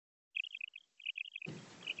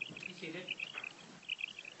Seated.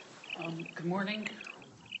 Good morning.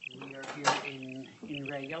 We are here in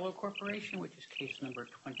Yellow Corporation, which is case number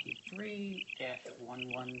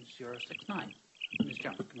 23-11069. Ms.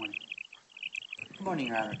 Jones, good morning. Good morning,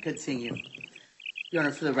 Your Honor. Good seeing you. Your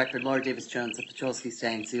Honor, for the record, Laura Davis Jones of Petrolsky,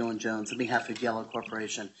 Stang, Zeal and Jones, on behalf of Yellow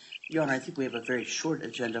Corporation. Your Honor, I think we have a very short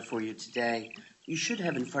agenda for you today. You should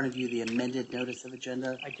have in front of you the amended notice of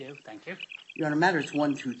agenda. I do. Thank you. Your Honor, matters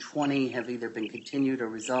 1 through 20 have either been continued or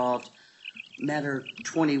resolved. Matter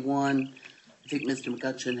 21, I think Mr.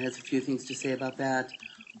 McGutcheon has a few things to say about that.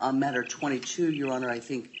 Matter 22, Your Honor, I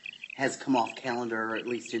think has come off calendar, or at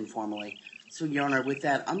least informally. So, Your Honor, with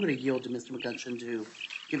that, I'm going to yield to Mr. McGutcheon to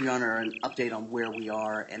give Your Honor an update on where we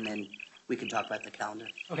are, and then we can talk about the calendar.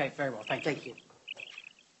 Okay, very well. Thank you. Thank you.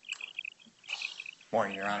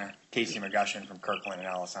 Morning, Your Honor. Casey McGutcheon from Kirkland &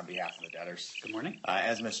 Ellis on behalf of the debtors. Good morning.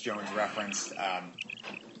 As Ms. Jones referenced,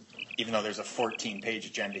 even though there's a 14-page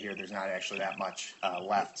agenda here, there's not actually that much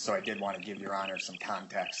left. So I did want to give Your Honor some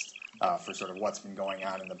context for sort of what's been going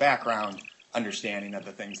on in the background, understanding that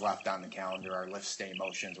the things left on the calendar are lift-stay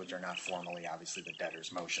motions, which are not formally, obviously, the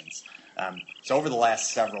debtors' motions. So over the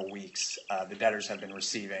last several weeks, the debtors have been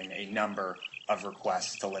receiving a number of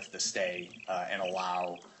requests to lift the stay and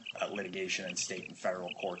allow litigation in state and federal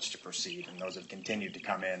courts to proceed, and those have continued to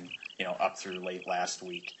come in, up through late last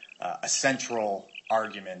week. A central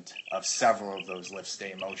argument of several of those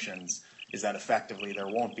lift-stay motions is that effectively there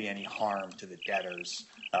won't be any harm to the debtors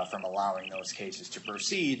from allowing those cases to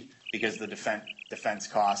proceed because the defense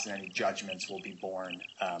costs and any judgments will be borne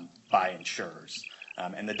by insurers.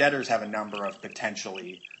 And the debtors have a number of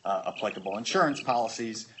potentially applicable insurance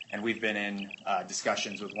policies, and we've been in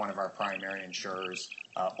discussions with one of our primary insurers,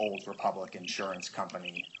 Old Republic Insurance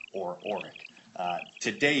Company, or ORIC.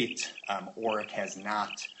 To date, ORIC has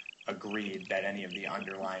not agreed that any of the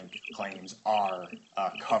underlying claims are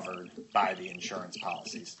covered by the insurance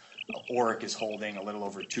policies. ORIC is holding a little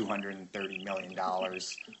over $230 million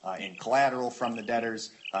in collateral from the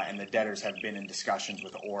debtors, and the debtors have been in discussions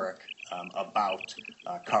with ORIC about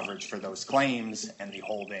coverage for those claims and the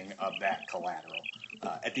holding of that collateral.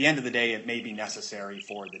 At the end of the day, it may be necessary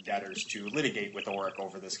for the debtors to litigate with ORIC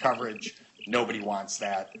over this coverage. Nobody wants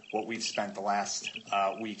that. What we've spent the last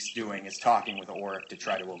weeks doing is talking with ORIC to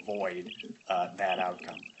try to avoid that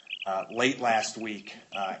outcome. Late last week,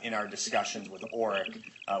 in our discussions with ORIC,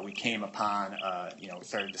 we came upon,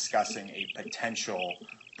 started discussing a potential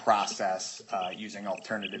process using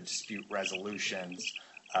alternative dispute resolution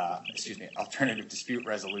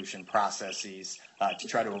processes to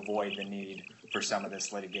try to avoid the need for some of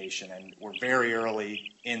this litigation. And we're very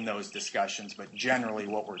early in those discussions, but generally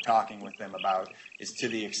what we're talking with them about is to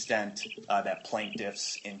the extent that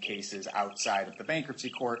plaintiffs in cases outside of the bankruptcy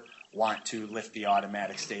court want to lift the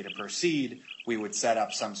automatic stay to proceed, we would set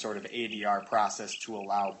up some sort of ADR process to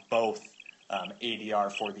allow both ADR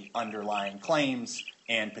for the underlying claims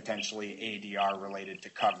and potentially ADR related to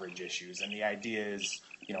coverage issues. And the idea is,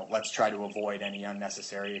 let's try to avoid any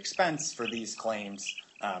unnecessary expense for these claims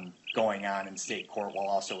going on in state court while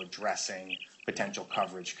also addressing potential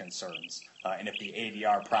coverage concerns. And if the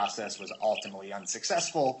ADR process was ultimately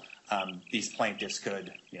unsuccessful, these plaintiffs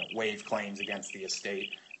could waive claims against the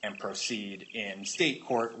estate and proceed in state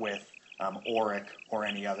court with ORIC or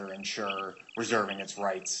any other insurer reserving its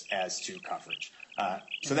rights as to coverage.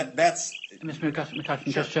 So that's... Mr.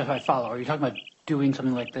 McGutcheon, just if I follow, are you talking about doing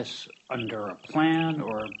something like this under a plan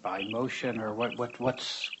or by motion, or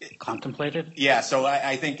what's contemplated? Yeah, so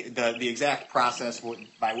I think the exact process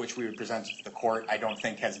by which we would present to the court I don't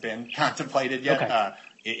think has been contemplated yet. Okay.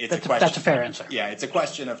 That's a fair answer. Yeah, it's a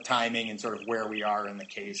question of timing and sort of where we are in the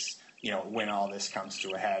case, when all this comes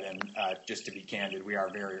to a head. And just to be candid, we are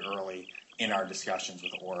very early in our discussions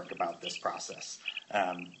with ORIC about this process.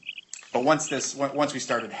 But once we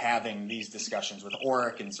started having these discussions with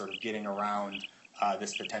ORIC and sort of getting around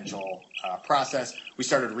this potential process, we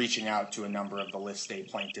started reaching out to a number of the lift stay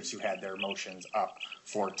plaintiffs who had their motions up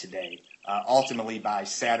for today. Ultimately, by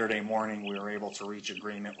Saturday morning, we were able to reach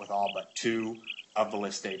agreement with all but 2 of the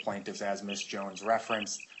lift stay plaintiffs, as Ms. Jones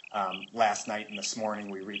referenced. Last night and this morning,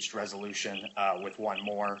 we reached resolution with 1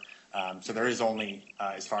 more. So there is only,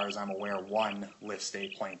 as far as I'm aware, 1 lift stay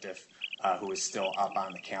plaintiff who is still up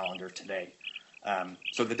on the calendar today.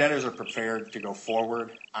 So the debtors are prepared to go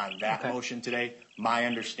forward on that motion today. My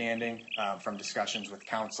understanding from discussions with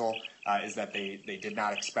counsel is that they did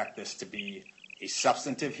not expect this to be a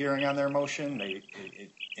substantive hearing on their motion. They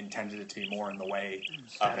intended it to be more in the way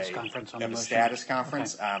of a status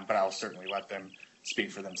conference, but I'll certainly let them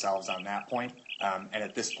speak for themselves on that point. And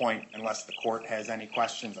at this point, unless the court has any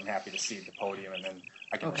questions, I'm happy to cede the podium and then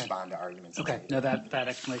I can Okay. respond to arguments. Okay. No, that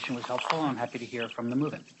explanation was helpful. I'm happy to hear from the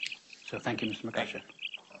move-in. So thank you, Mr. McCutcheon.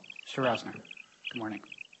 Mr. Rosner, good morning.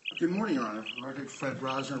 Good morning, Your Honor. I'm Fred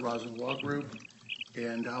Rosner, Rosner Law Group,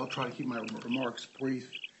 and I'll try to keep my remarks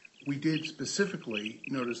brief. We did specifically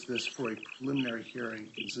notice this for a preliminary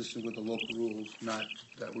hearing consistent with the local rules, not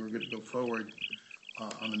that we were going to go forward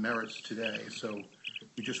on the merits today. So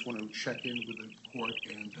we just want to check in with the court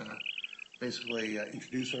and basically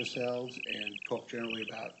introduce ourselves and talk generally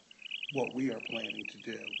about what we are planning to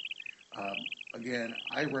do. Again,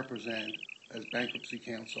 I represent, as bankruptcy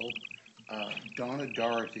counsel, Donna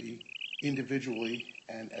Doherty individually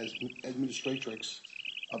and as administratrix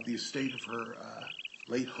of the estate of her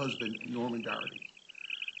late husband, Norman Doherty.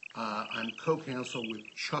 I'm co-counsel with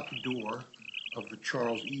Chuck Dorr of the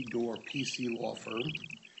Charles E. Dorr PC law firm,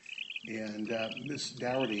 and Ms.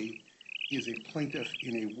 Doherty is a plaintiff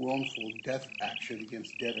in a wrongful death action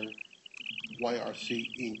against debtor YRC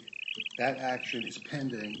Inc. That action is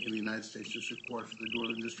pending in the United States District Court for the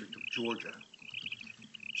Northern District of Georgia.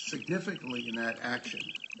 Significantly in that action,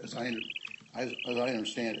 as I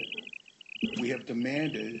understand it, we have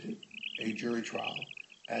demanded a jury trial,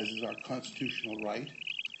 as is our constitutional right,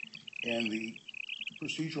 and the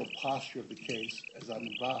procedural posture of the case, as I'm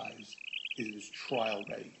advised, is trial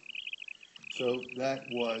ready. So that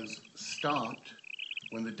was stopped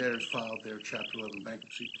when the debtors filed their Chapter 11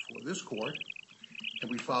 bankruptcy before this court, and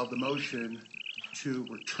we filed the motion to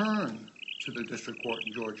return to the district court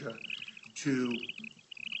in Georgia to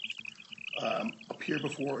appear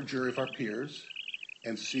before a jury of our peers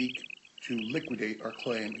and seek to liquidate our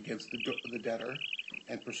claim against the debtor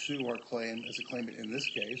and pursue our claim as a claimant in this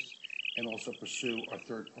case, and also pursue our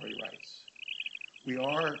third-party rights. We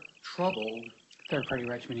are troubled. Third-party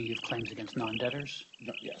rights meaning you have claims against non-debtors?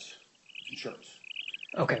 No, yes, insurance.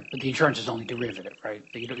 Okay, but the insurance is only derivative, right?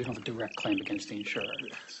 You don't have a direct claim against the insurer.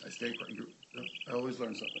 Yes, I stay correct. I always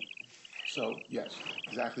learn something. So, yes,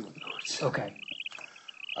 exactly what the court said. Okay.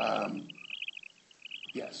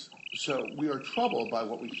 Yes. So we are troubled by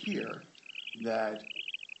what we hear that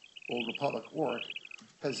Old Republic Orc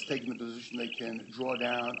has taken the position they can draw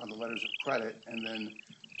down on the letters of credit and then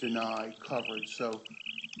deny coverage. So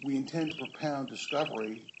we intend to propound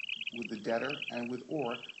discovery with the debtor and with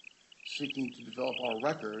ORC, seeking to develop our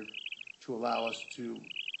record to allow us to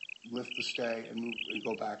lift the stay and move and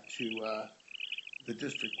go back to the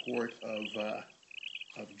District Court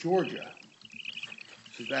of Georgia.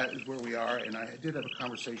 So that is where we are, and I did have a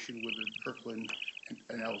conversation with the Kirkland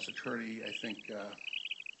and Ellis attorney, I think,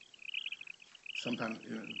 sometime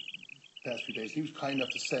in the past few days. He was kind enough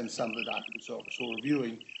to send some of the documents over. So we're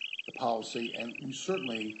reviewing the policy, and we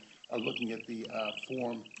certainly are looking at the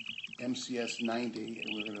Form MCS 90,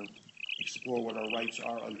 and we're going to explore what our rights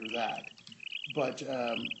are under that. But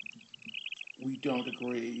we don't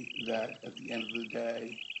agree that at the end of the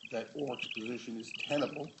day that ORC's position is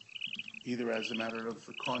tenable, either as a matter of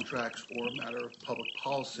the contracts or a matter of public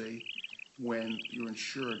policy when your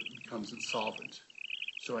insured becomes insolvent.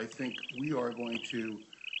 So I think we are going to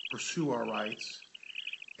pursue our rights,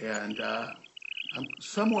 and I'm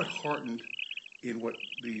somewhat heartened in what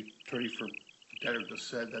the attorney for the debtor just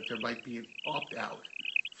said, that there might be an opt-out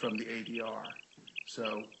from the ADR.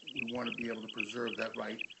 So we want to be able to preserve that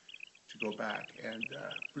right to go back and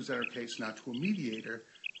present our case not to a mediator,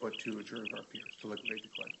 but to a jury of our peers to liquidate the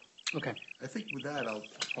claim. Okay. I think with that, I'll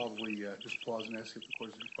probably just pause and ask if the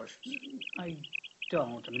court has any questions. I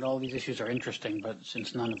don't. I mean, all these issues are interesting, but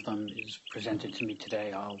since none of them is presented to me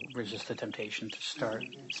today, I'll resist the temptation to start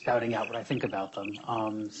spouting out what I think about them.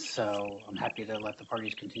 So I'm happy to let the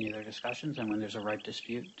parties continue their discussions, and when there's a ripe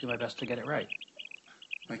dispute, do my best to get it right.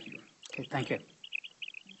 Thank you. Okay, thank you.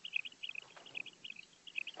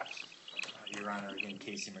 Your Honor, again,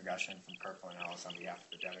 Casey McGushin from Kirkland and Ellis on behalf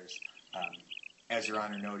of the debtors. As Your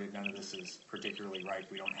Honor noted, none of this is particularly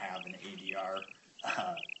ripe. We don't have an ADR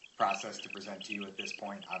process to present to you at this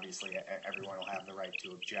point. Obviously, everyone will have the right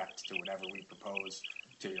to object to whatever we propose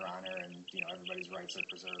to Your Honor, and everybody's rights are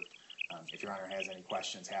preserved. If Your Honor has any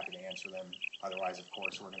questions, happy to answer them. Otherwise, of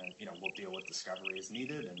course, we're going to, we'll deal with discovery as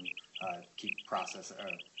needed and keep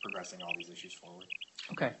progressing all these issues forward.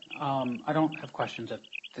 Okay. I don't have questions at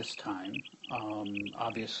this time.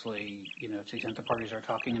 Obviously, to the extent the parties are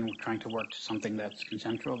talking and we're trying to work to something that's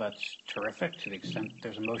consensual, that's terrific. To the extent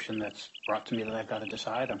there's a motion that's brought to me that I've got to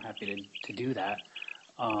decide, I'm happy to do that.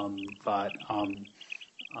 But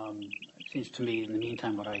it seems to me, in the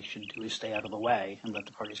meantime, what I should do is stay out of the way and let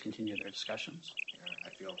the parties continue their discussions.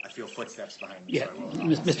 I feel footsteps behind me. Yeah, so I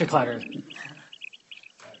will, Mr. Clotter.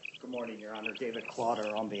 Good morning, Your Honor. David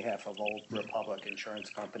Clotter on behalf of Old Republic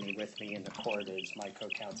Insurance Company. With me in the court is my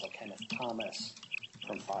co-counsel, Kenneth Thomas.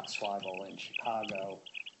 from Fox Swivel in Chicago.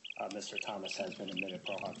 Mr. Thomas has been admitted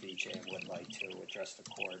pro hoc vice and would like to address the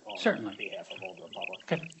court on Certainly. behalf of Old Republic.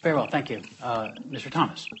 Okay, very well, thank you. Mr.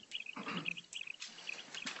 Thomas.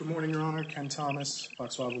 Good morning, Your Honor. Ken Thomas,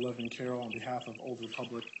 Fox Swivel 11 Carroll, on behalf of Old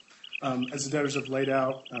Republic. As the debtors have laid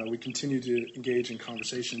out, we continue to engage in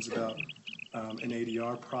conversations about an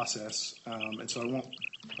ADR process, and so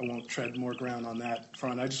I won't tread more ground on that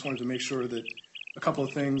front. I just wanted to make sure that a couple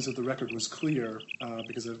of things that the record was clear,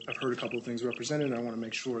 because I've heard a couple of things represented, and I want to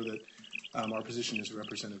make sure that our position is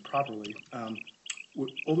represented properly.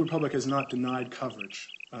 Old Republic has not denied coverage.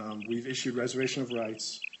 We've issued reservation of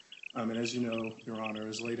rights, and as you know, Your Honor,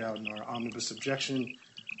 as laid out in our omnibus objection,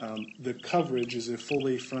 the coverage is a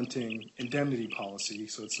fully fronting indemnity policy,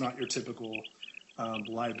 so it's not your typical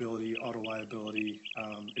liability, auto liability,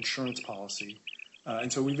 insurance policy.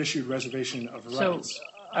 And so we've issued reservation of rights. So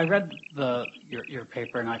I read your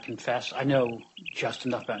paper, and I confess I know just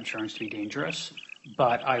enough about insurance to be dangerous,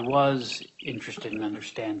 but I was interested in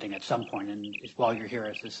understanding at some point, and while you're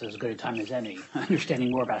here, this is as good a time as any,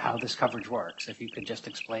 understanding more about how this coverage works. If you could just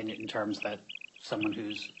explain it in terms that someone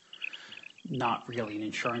who's not really an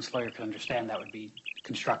insurance lawyer could understand, that would be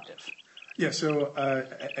constructive. Yeah, so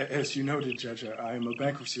as you noted, Judge, I am a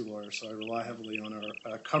bankruptcy lawyer, so I rely heavily on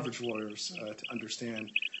our coverage lawyers to understand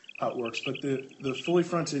how it works. But the fully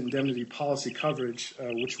fronted indemnity policy coverage,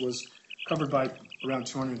 which was covered by around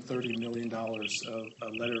 $230 million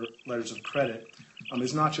of letters of credit,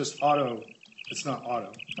 is not just auto. It's not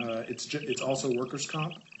auto. It's also workers'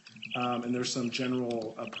 comp, and there's some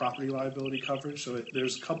general property liability coverage. So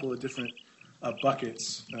there's a couple of different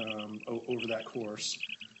buckets over that course.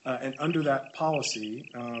 And under that policy,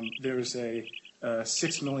 there's a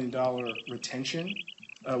 $6 million retention,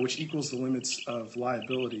 which equals the limits of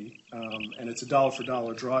liability, and it's a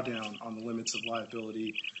dollar-for-dollar drawdown on the limits of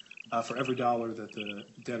liability for every dollar that the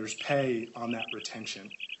debtors pay on that retention.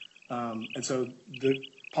 And so the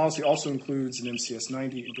policy also includes an MCS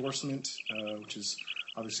 90 endorsement, which is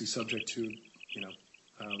obviously subject to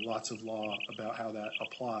lots of law about how that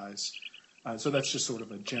applies. So that's just sort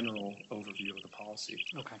of a general overview of the policy.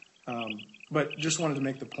 Okay. But just wanted to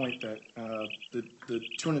make the point that the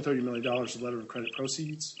 $230 million of letter of credit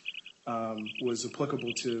proceeds was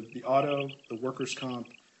applicable to the auto, the workers' comp,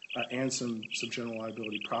 and some general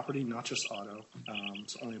liability property, not just auto.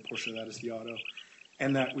 So only a portion of that is the auto.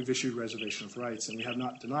 And that we've issued reservation of rights, and we have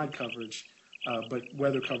not denied coverage, but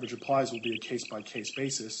whether coverage applies will be a case-by-case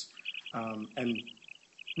basis. And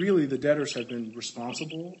really, the debtors have been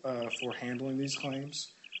responsible for handling these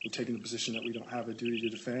claims. We've taken the position that we don't have a duty to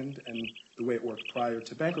defend, and the way it worked prior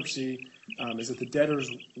to bankruptcy is that the debtors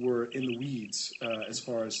were in the weeds as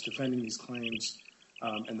far as defending these claims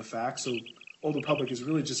and the facts. So Old Republic is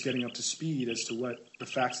really just getting up to speed as to what the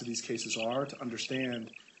facts of these cases are to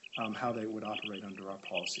understand how they would operate under our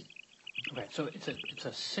policy. Okay, so it's a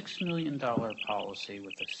 $6 million policy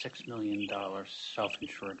with a $6 million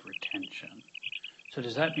self-insured retention. So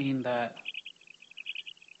does that mean that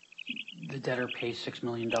the debtor pays $6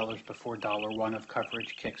 million before $1 of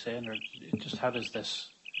coverage kicks in, or just how does this?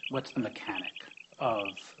 What's the mechanic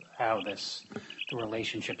of how the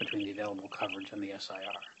relationship between the available coverage and the SIR?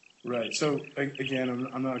 Right. So again,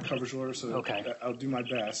 I'm not a coverage lawyer, so okay. I'll do my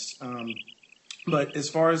best. But as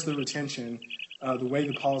far as the retention, the way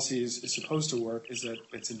the policy is supposed to work is that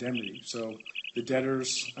it's indemnity. So the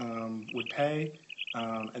debtors would pay,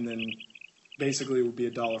 and then basically it would be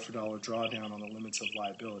a dollar-for-dollar drawdown on the limits of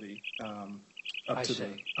liability up to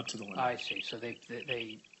the limit. I see. So they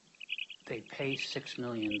pay $6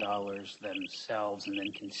 million themselves and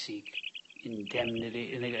then can seek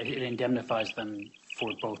indemnity, and it indemnifies them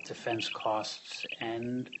for both defense costs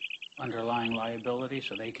and underlying liability.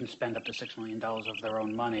 So they can spend up to $6 million of their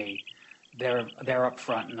own money. They're up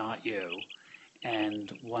front, not you.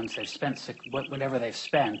 And once they've spent whatever they've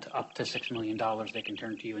spent up to $6 million, they can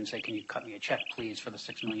turn to you and say, "Can you cut me a check, please, for the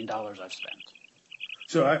 $6 million I've spent?"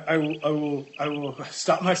 So I will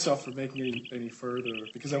stop myself from making any further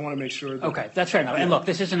because I want to make sure that. Okay, that's fair enough. And look,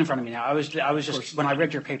 this isn't in front of me now. I was just when I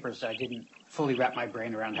read your papers, I didn't fully wrap my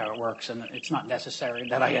brain around how it works, and it's not necessary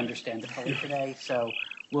that I understand it fully today. So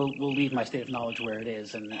we'll leave my state of knowledge where it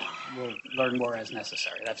is, and we'll learn more as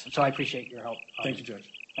necessary. So I appreciate your help. Thank you,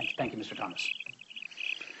 Judge. Thank you, Mr. Thomas.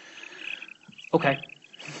 Okay.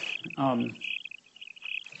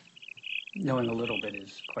 Knowing a little bit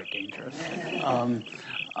is quite dangerous.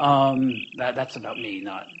 That's about me,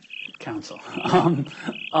 not counsel.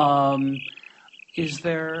 Is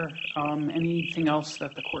there anything else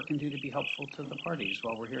that the court can do to be helpful to the parties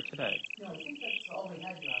while we're here today? No, I think that's all we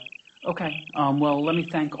had, Your Honor. Okay. Well, let me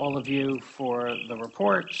thank all of you for the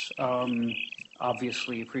reports.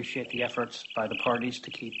 obviously appreciate the efforts by the parties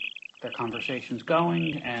to keep their conversations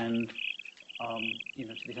going, and to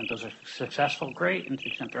the extent those are successful, great, and to the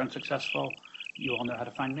extent they're unsuccessful, you all know how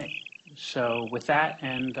to find me. So with that,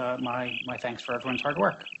 and my thanks for everyone's hard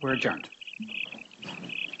work, we're adjourned.